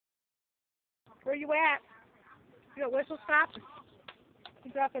Where you at? You at Whistle Stop?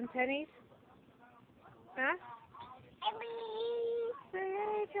 You dropping pennies? Huh?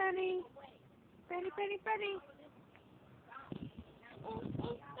 Hey, Penny. Penny, Penny, Penny.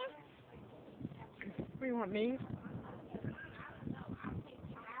 What do you want, me?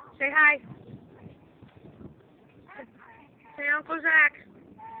 Say hi. Say Uncle Zach.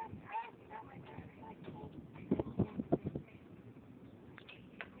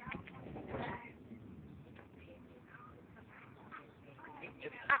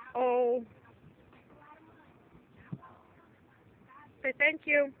 Uh-oh. Say thank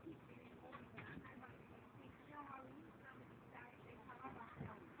you.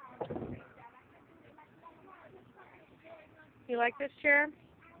 You like this chair?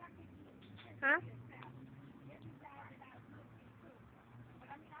 Huh?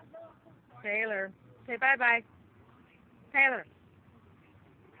 Taylor. Say bye-bye. Taylor.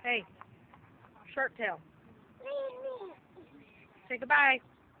 Hey. Short tail. Say goodbye.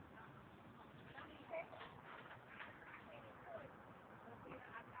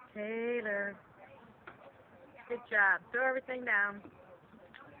 Taylor. Good job. Throw everything down.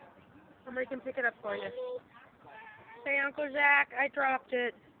 Somebody can pick it up for you. Say, Uncle Zach, I dropped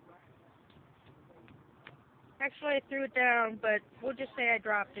it. Actually, I threw it down, but we'll just say I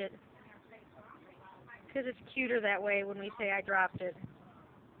dropped it. Because it's cuter that way when we say I dropped it.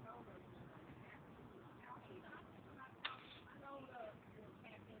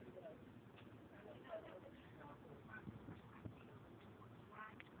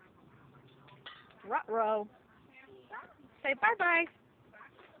 Ruh-roh. Say bye-bye.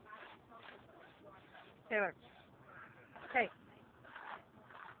 Taylor. Hey.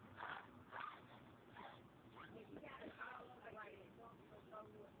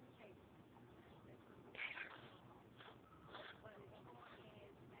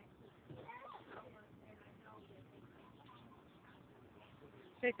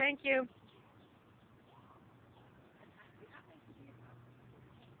 Say thank you.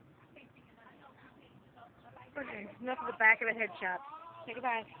 Okay, enough of the back of the head shot. Say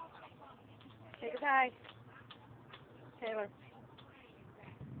goodbye. Say goodbye. Taylor.